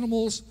that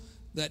animals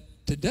that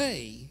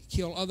today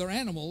kill other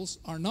animals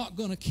are not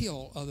going to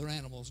kill other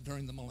animals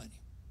during the millennium.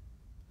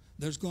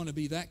 There's going to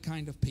be that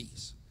kind of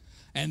peace.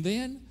 And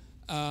then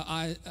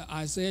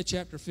Isaiah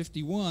chapter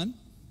 51.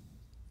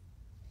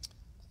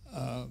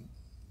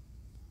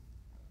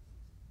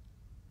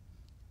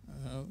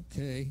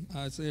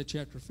 Isaiah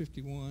chapter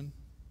 51.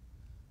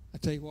 I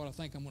tell you what, I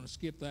think I'm going to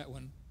skip that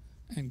one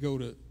and go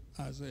to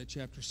Isaiah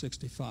chapter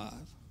 65.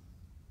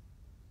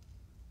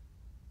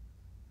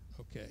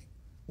 Okay.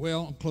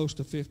 Well, I'm close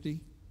to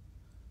 50.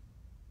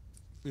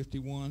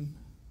 51.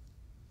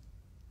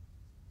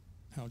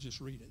 I'll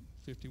just read it.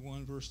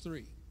 51 verse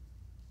 3.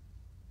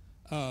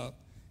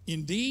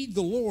 Indeed,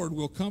 the Lord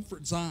will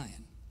comfort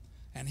Zion,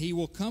 and he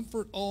will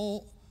comfort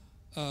all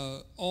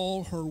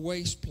her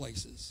waste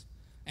places,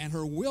 and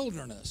her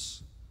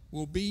wilderness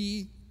will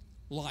be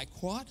like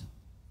what?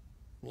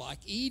 Like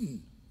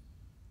Eden,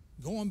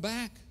 going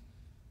back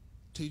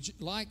to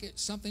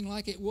something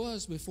like it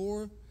was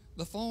before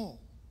the fall.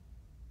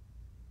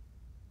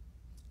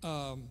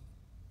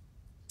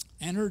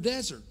 And her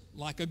desert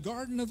like a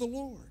garden of the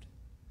Lord.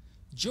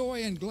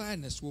 Joy and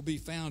gladness will be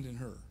found in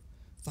her.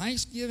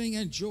 Thanksgiving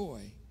and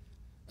joy,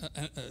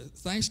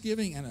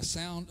 thanksgiving and a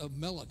sound of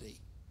melody.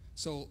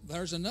 So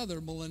there's another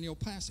millennial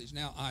passage.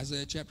 Now,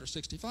 Isaiah chapter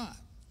 65.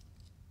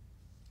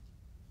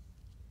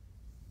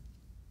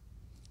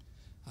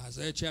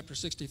 Isaiah chapter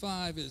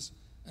 65 is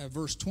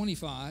verse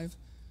 25.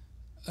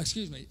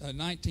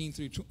 19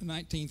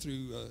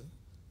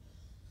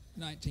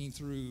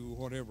 through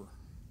whatever.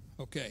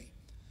 Okay.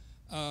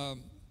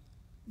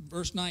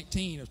 Verse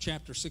 19 of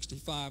chapter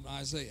 65,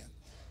 Isaiah.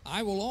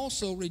 I will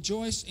also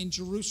rejoice in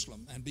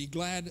Jerusalem and be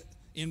glad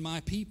in my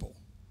people.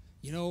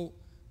 You know,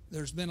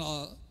 there's been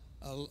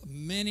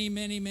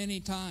many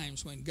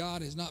times when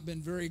God has not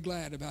been very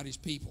glad about his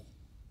people.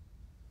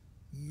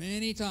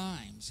 Many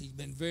times he's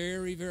been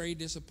very, very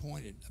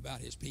disappointed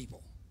about his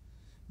people.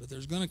 But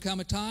there's going to come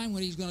a time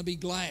when he's going to be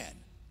glad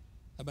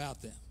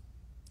about them.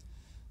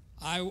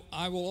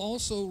 I will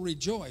also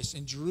rejoice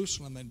in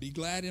Jerusalem and be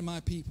glad in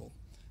my people.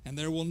 And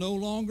there will no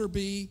longer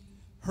be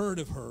heard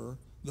of her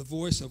the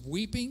voice of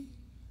weeping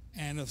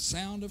and of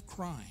sound of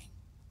crying.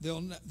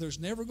 There's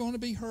never going to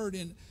be heard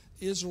in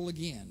Israel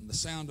again the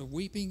sound of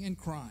weeping and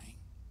crying.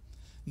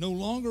 No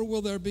longer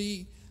will there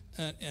be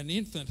an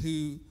infant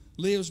who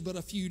lives but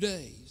a few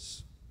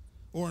days,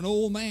 or an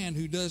old man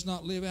who does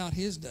not live out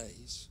his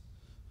days.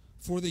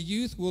 For the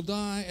youth will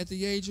die at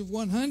the age of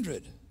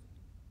 100.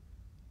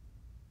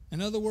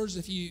 In other words,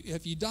 if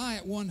you die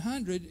at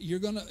 100, you're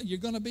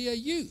gonna be a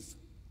youth.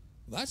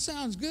 That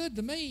sounds good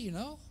to me, you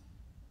know.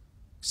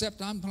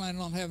 Except I'm planning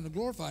on having a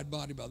glorified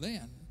body by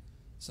then.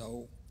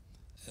 So,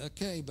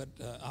 okay, but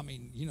I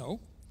mean, you know.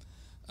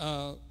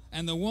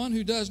 And the one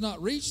who does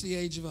not reach the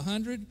age of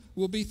 100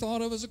 will be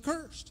thought of as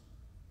accursed.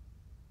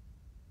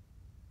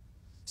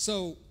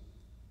 So,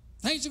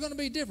 things are going to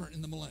be different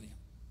in the millennium.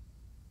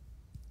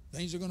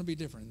 Things are going to be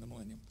different in the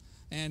millennium.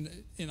 And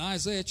in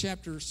Isaiah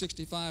chapter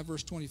 65,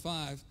 verse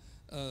 25,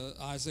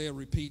 Isaiah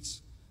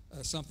repeats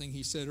something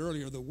he said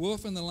earlier. The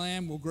wolf and the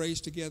lamb will graze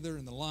together,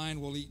 and the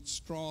lion will eat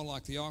straw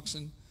like the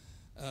oxen,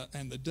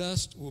 and the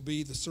dust will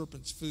be the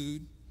serpent's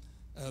food.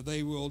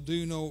 They will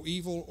do no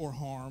evil or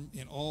harm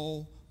in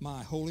all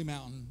my holy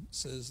mountain,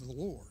 says the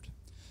Lord.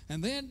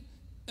 And then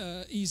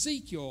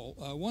Ezekiel,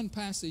 one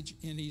passage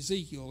in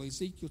Ezekiel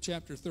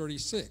chapter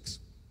 36,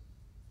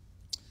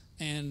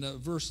 and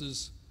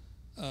verses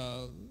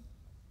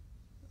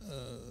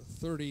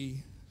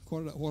 30,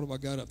 what have I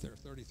got up there?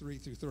 33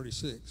 through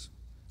 36.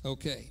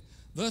 Okay.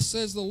 Thus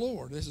says the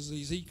Lord, this is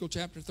Ezekiel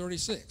chapter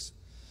 36.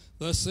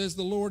 Thus says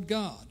the Lord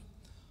God,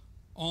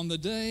 on the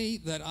day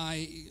that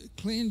I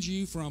cleanse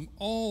you from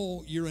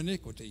all your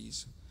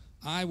iniquities,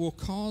 I will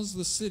cause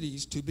the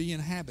cities to be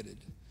inhabited,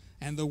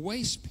 and the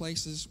waste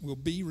places will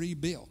be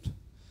rebuilt.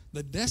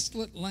 The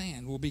desolate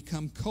land will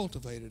become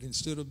cultivated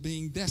instead of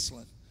being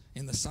desolate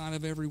in the sight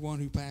of everyone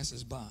who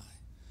passes by.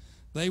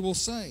 They will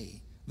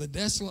say, the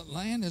desolate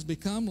land has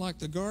become like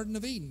the Garden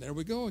of Eden. There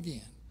we go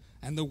again.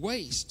 And the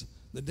waste,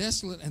 the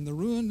desolate and the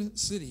ruined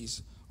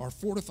cities are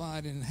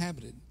fortified and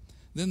inhabited.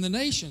 Then the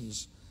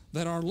nations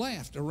that are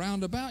left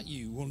around about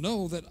you will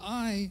know that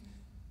I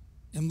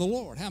am the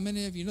Lord. How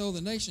many of you know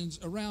the nations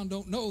around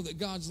don't know that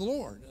God's the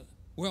Lord?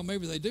 Well,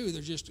 maybe they do.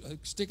 They're just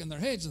sticking their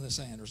heads in the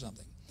sand or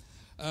something.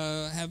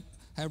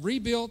 Have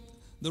rebuilt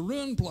the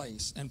ruined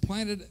place and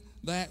planted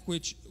that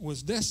which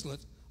was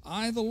desolate.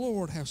 I, the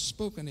Lord, have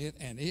spoken it,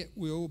 and it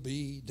will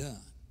be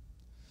done.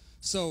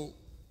 So,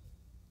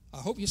 I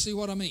hope you see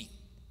what I mean.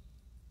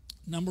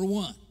 Number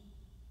one,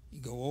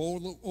 you go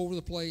all over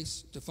the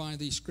place to find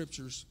these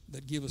scriptures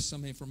that give us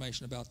some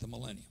information about the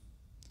millennium.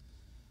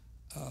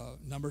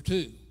 Number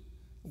two,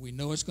 we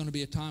know it's going to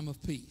be a time of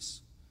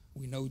peace.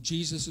 We know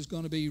Jesus is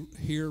going to be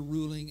here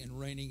ruling and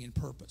reigning in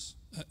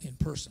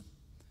person.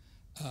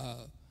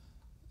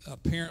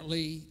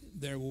 Apparently,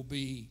 there will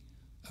be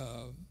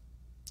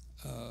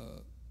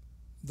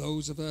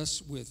those of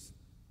us with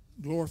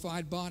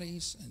glorified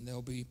bodies, and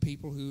there'll be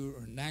people who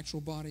are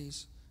natural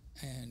bodies,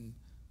 and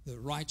the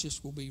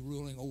righteous will be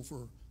ruling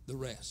over the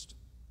rest.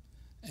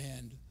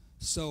 And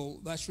so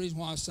that's the reason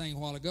why I was saying a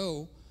while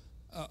ago.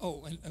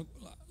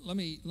 Let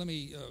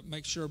me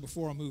make sure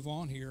before I move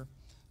on here.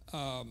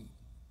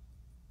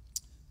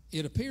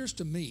 It appears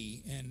to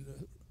me, and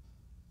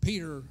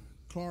Peter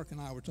Clark and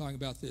I were talking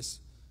about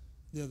this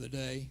the other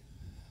day.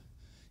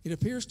 It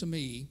appears to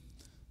me.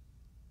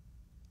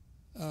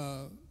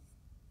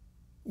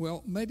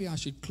 Well, maybe I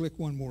should click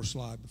one more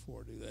slide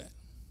before I do that.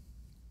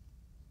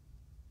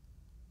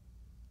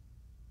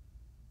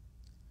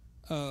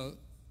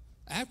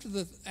 after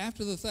the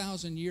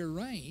 1,000-year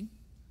reign,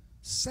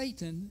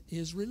 Satan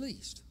is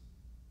released.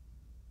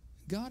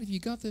 God, have you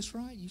got this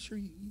right? You sure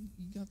you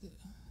got that?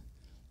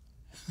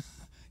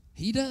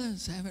 He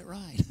does have it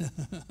right.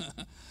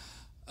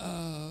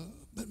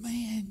 But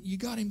man, you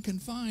got him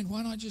confined.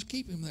 Why not just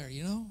keep him there,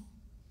 you know?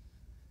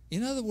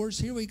 In other words,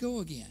 here we go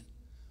again.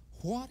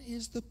 What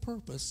is the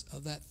purpose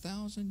of that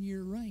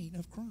 1,000-year reign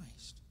of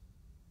Christ?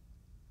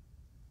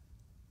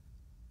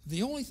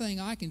 The only thing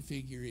I can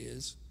figure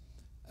is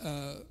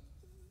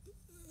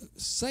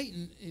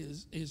Satan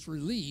is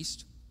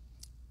released,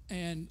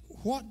 and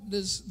what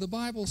does the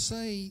Bible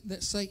say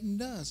that Satan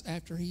does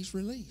after he's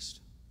released?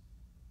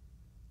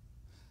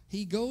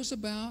 He goes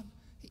about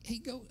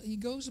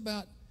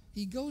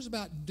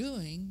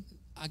doing,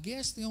 I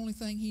guess, the only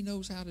thing he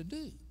knows how to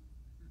do.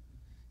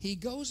 He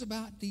goes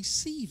about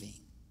deceiving.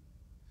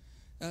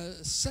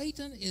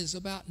 Satan is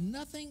about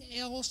nothing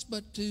else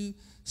but to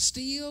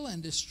steal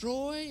and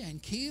destroy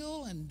and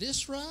kill and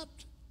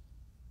disrupt.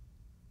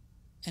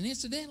 And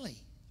incidentally,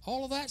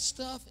 all of that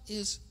stuff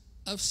is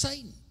of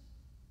Satan.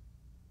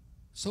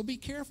 So be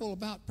careful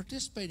about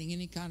participating in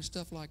any kind of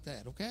stuff like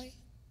that, okay?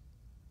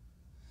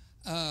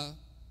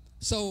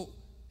 So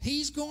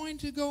he's going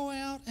to go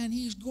out and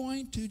he's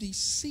going to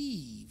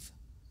deceive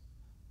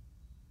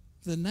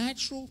the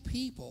natural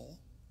people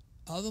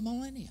of the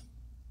millennium.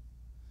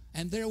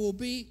 And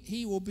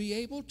he will be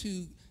able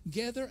to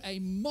gather a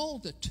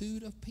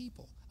multitude of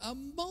people. A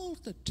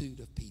multitude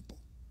of people.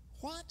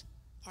 What?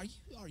 Are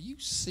you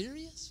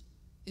serious?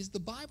 Is the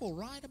Bible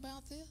right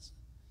about this?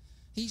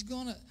 He's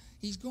going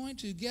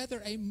to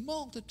gather a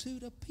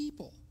multitude of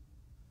people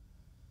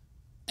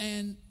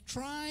and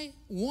try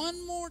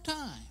one more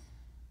time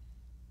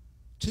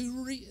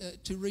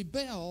to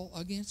rebel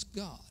against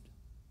God.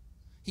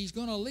 He's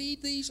going to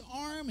lead these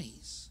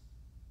armies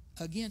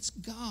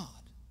against God.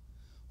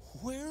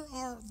 Where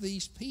are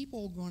these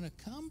people going to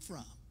come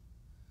from?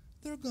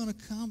 They're going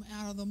to come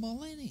out of the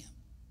millennium.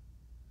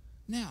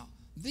 Now,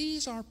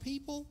 these are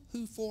people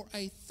who for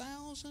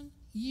 1,000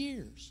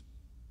 years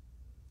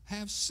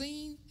have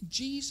seen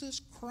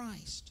Jesus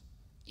Christ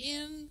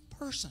in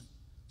person.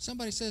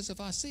 Somebody says,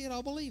 if I see it,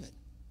 I'll believe it.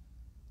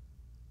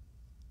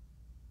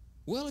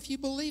 Well, if you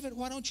believe it,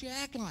 why don't you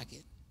act like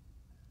it?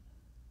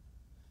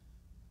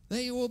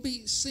 They will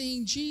be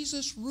seeing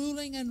Jesus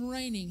ruling and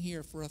reigning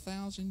here for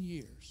 1,000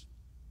 years.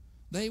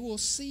 They will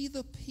see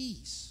the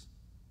peace.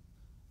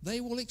 They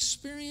will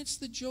experience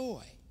the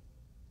joy.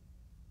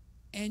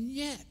 And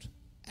yet,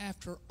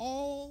 after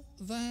all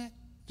that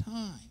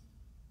time,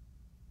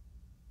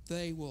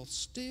 they will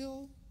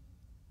still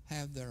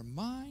have their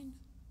mind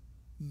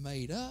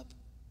made up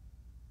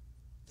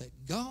that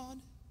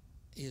God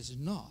is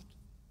not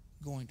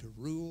going to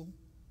rule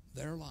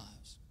their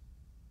lives.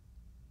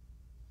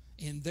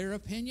 In their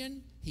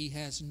opinion, he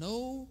has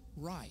no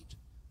right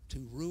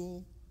to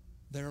rule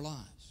their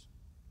lives.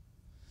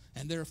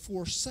 And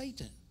therefore,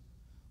 Satan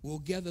will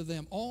gather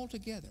them all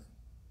together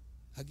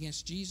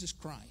against Jesus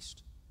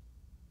Christ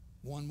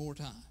one more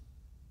time.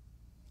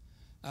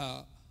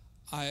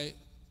 I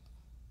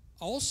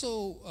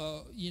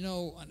also,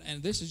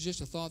 and this is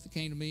just a thought that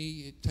came to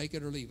me, take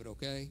it or leave it,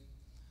 okay?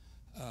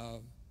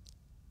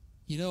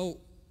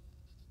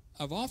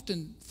 I've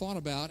often thought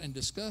about and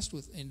discussed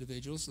with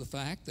individuals the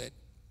fact that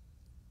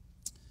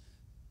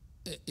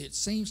it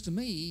seems to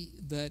me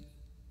that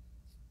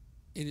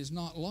it is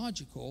not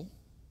logical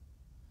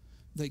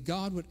that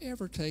God would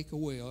ever take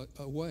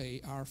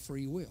away our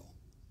free will.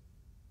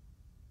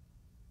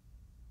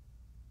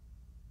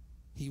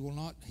 He will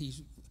not.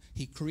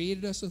 He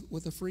created us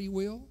with a free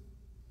will.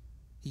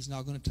 He's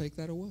not going to take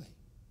that away.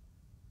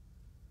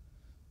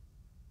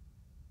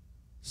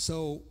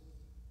 So,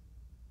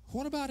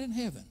 what about in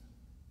heaven?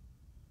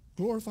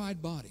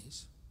 Glorified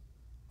bodies.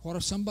 What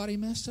if somebody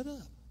messed it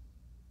up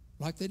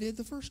like they did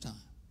the first time?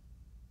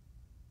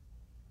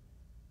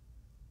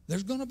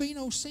 There's going to be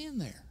no sin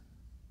there.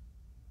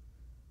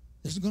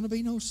 There's going to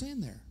be no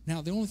sin there.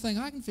 Now, the only thing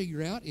I can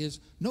figure out is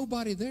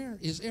nobody there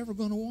is ever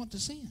going to want to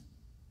sin.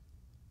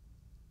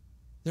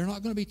 They're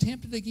not going to be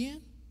tempted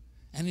again,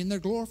 and in their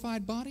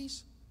glorified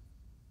bodies.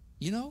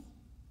 You know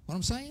what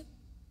I'm saying?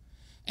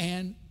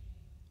 And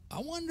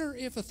I wonder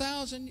if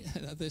 1,000.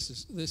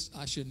 This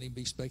I shouldn't even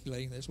be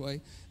speculating this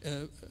way.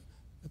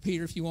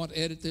 Peter, if you want to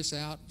edit this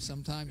out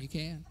sometime, you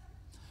can.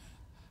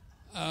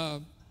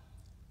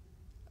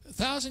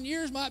 1,000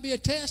 years might be a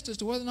test as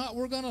to whether or not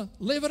we're going to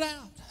live it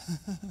out.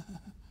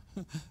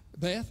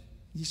 Beth,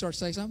 you start to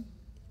say something?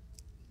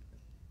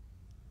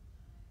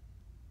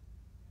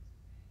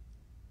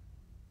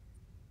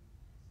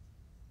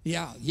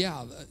 Yeah.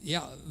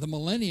 The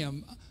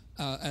millennium.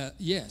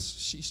 Yes,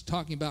 she's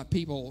talking about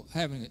people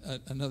having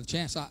another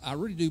chance. I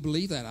really do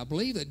believe that. I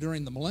believe that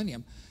during the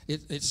millennium,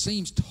 it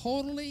seems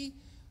totally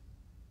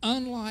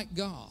unlike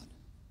God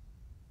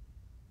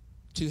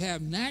to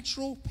have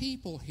natural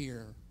people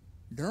here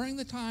during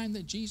the time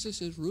that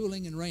Jesus is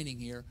ruling and reigning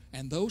here,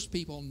 and those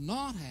people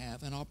not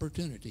have an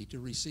opportunity to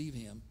receive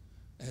him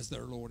as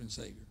their Lord and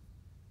Savior.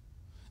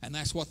 And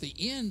that's what the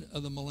end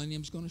of the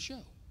millennium is going to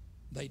show.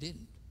 They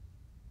didn't.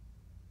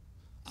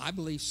 I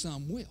believe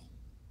some will,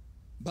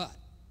 but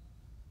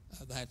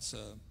that's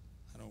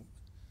I don't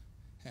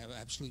have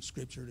absolute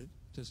scripture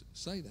to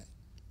say that.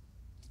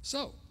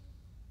 So,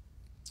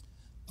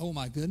 oh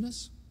my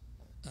goodness,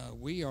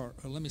 we are.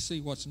 Let me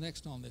see what's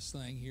next on this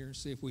thing here.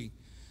 See if we.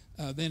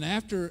 Then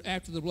after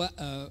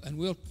the and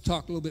we'll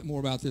talk a little bit more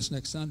about this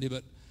next Sunday.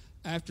 But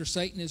after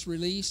Satan is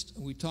released,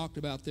 we talked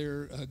about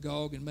their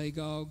Gog and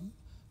Magog,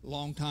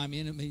 longtime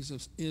enemies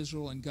of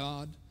Israel and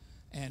God,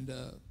 and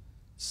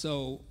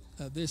so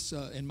this,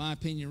 in my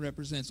opinion,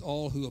 represents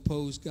all who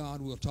oppose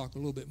God. We'll talk a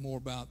little bit more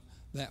about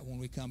that when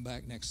we come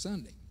back next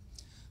Sunday.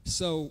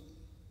 So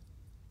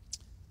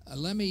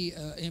let me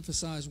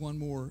emphasize one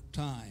more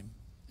time,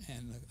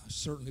 and I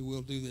certainly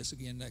will do this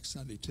again next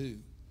Sunday too,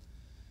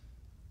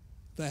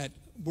 that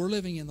we're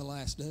living in the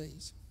last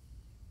days.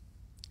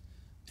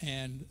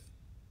 And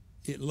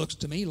it looks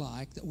to me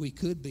like that we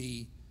could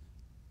be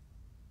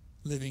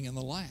living in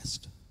the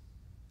last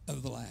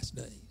of the last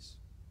days.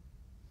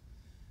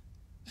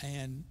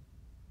 And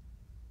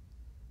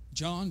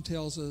John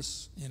tells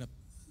us in a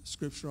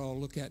scripture I'll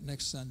look at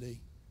next Sunday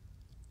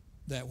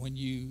that when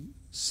you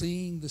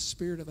seeing the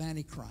spirit of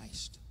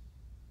Antichrist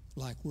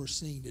like we're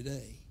seeing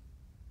today,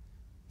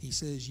 he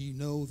says you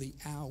know the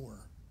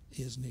hour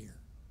is near.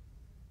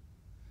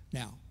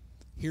 Now,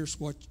 here's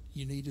what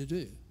you need to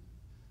do.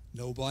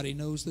 Nobody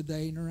knows the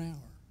day nor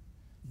hour.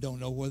 Don't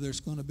know whether it's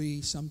going to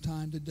be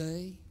sometime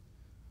today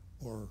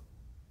or,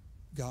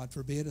 God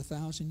forbid,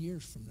 1,000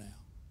 years from now.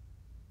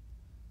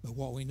 But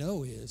what we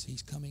know is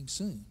he's coming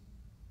soon.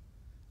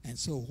 And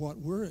so what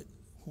we're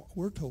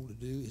told to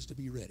do is to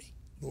be ready.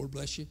 Lord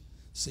bless you.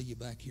 See you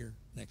back here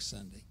next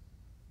Sunday.